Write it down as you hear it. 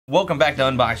Welcome back to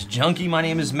Unbox Junkie. My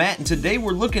name is Matt, and today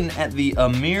we're looking at the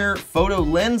Amir photo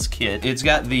lens kit. It's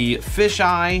got the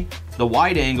fisheye, the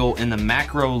wide angle, and the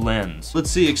macro lens.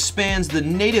 Let's see, expands the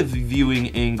native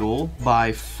viewing angle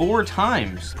by 4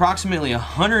 times, approximately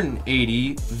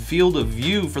 180 field of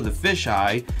view for the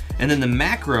fisheye, and then the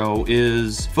macro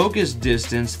is focus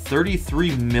distance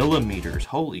 33 millimeters.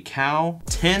 Holy cow,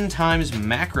 10 times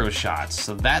macro shots,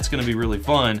 so that's gonna be really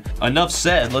fun. Enough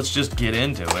said, let's just get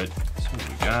into it. So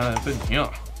we got up in here.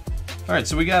 All right,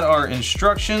 so we got our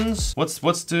instructions.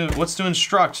 What's to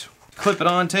instruct? Clip it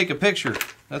on, take a picture.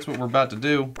 That's what we're about to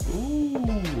do.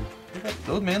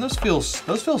 Ooh, man, those feel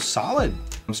solid.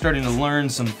 I'm starting to learn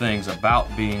some things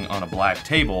about being on a black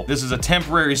table. This is a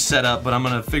temporary setup, but I'm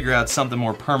gonna figure out something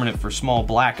more permanent for small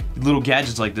black little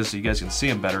gadgets like this so you guys can see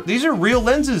them better. These are real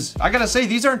lenses. I gotta say,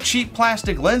 these aren't cheap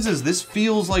plastic lenses. This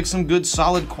feels like some good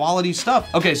solid quality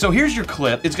stuff. Okay, so here's your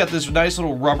clip. It's got this nice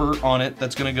little rubber on it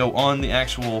that's gonna go on the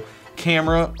actual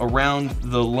camera around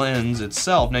the lens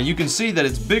itself. Now you can see that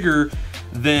it's bigger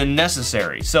than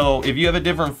necessary. So if you have a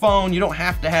different phone, you don't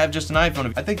have to have just an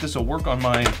iPhone. I think this will work on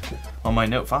my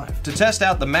Note 5. To test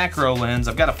out the macro lens,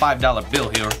 I've got a $5 bill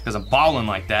here because I'm balling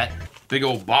like that. Big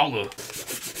old baller.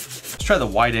 Let's try the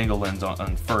wide angle lens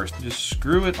on first. Just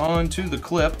screw it onto the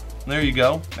clip. There you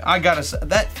go. I gotta say,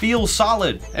 that feels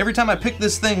solid. Every time I pick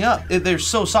this thing up, they're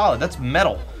so solid. That's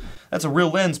metal. That's a real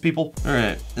lens, people. All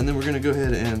right, and then we're gonna go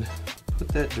ahead and put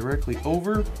that directly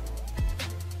over.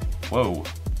 Whoa.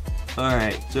 All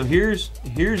right, so here's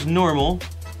normal.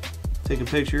 Take a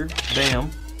picture, bam.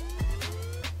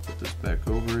 Put this back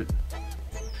over it.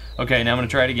 Okay, now I'm gonna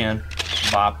try it again.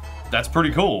 Bop. That's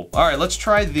pretty cool. All right, let's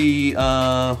try the,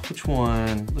 which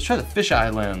one? Let's try the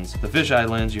fisheye lens. The fisheye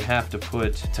lens you have to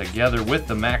put together with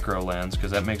the macro lens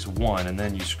because that makes one, and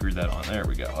then you screw that on. There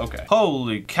we go, okay.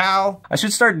 Holy cow. I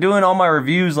should start doing all my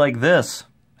reviews like this.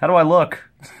 How do I look?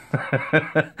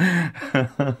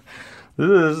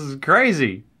 This is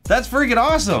crazy. That's freaking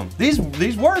awesome. These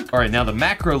work. All right, now the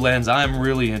macro lens I'm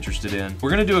really interested in. We're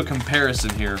gonna do a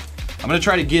comparison here. I'm gonna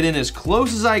try to get in as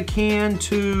close as I can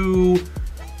to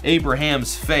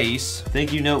Abraham's face.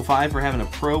 Thank you, Note 5, for having a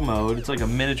pro mode. It's like a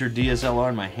miniature DSLR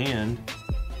in my hand.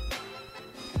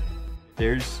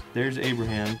 There's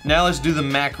Abraham. Now let's do the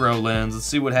macro lens. Let's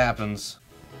see what happens.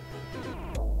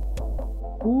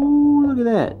 Ooh, look at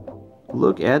that.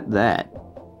 Look at that.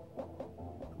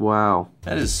 Wow.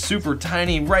 That is super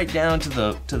tiny, right down to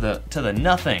the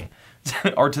nothing.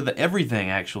 Or to the everything,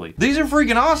 actually. These are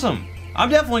freaking awesome. I'm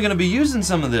definitely gonna be using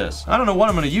some of this. I don't know what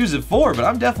I'm gonna use it for, but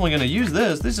I'm definitely gonna use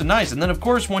this. This is nice. And then of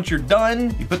course, once you're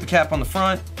done, you put the cap on the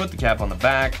front, put the cap on the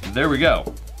back. There we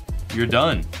go. You're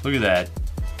done. Look at that.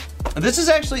 This is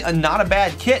actually not a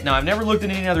bad kit. Now, I've never looked at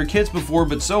any other kits before,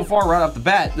 but so far, right off the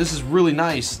bat, this is really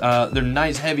nice. They're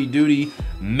nice, heavy-duty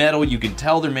metal. You can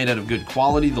tell they're made out of good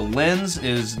quality. The lens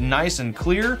is nice and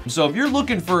clear. So if you're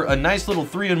looking for a nice little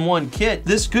 3-in-1 kit,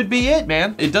 this could be it,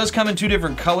 man. It does come in 2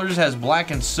 different colors, has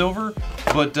black and silver,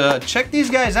 but check these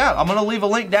guys out. I'm gonna leave a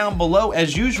link down below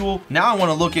as usual. Now I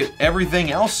wanna look at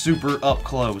everything else super up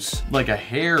close, like a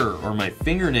hair or my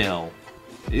fingernail.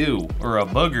 Ew, or a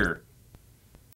booger.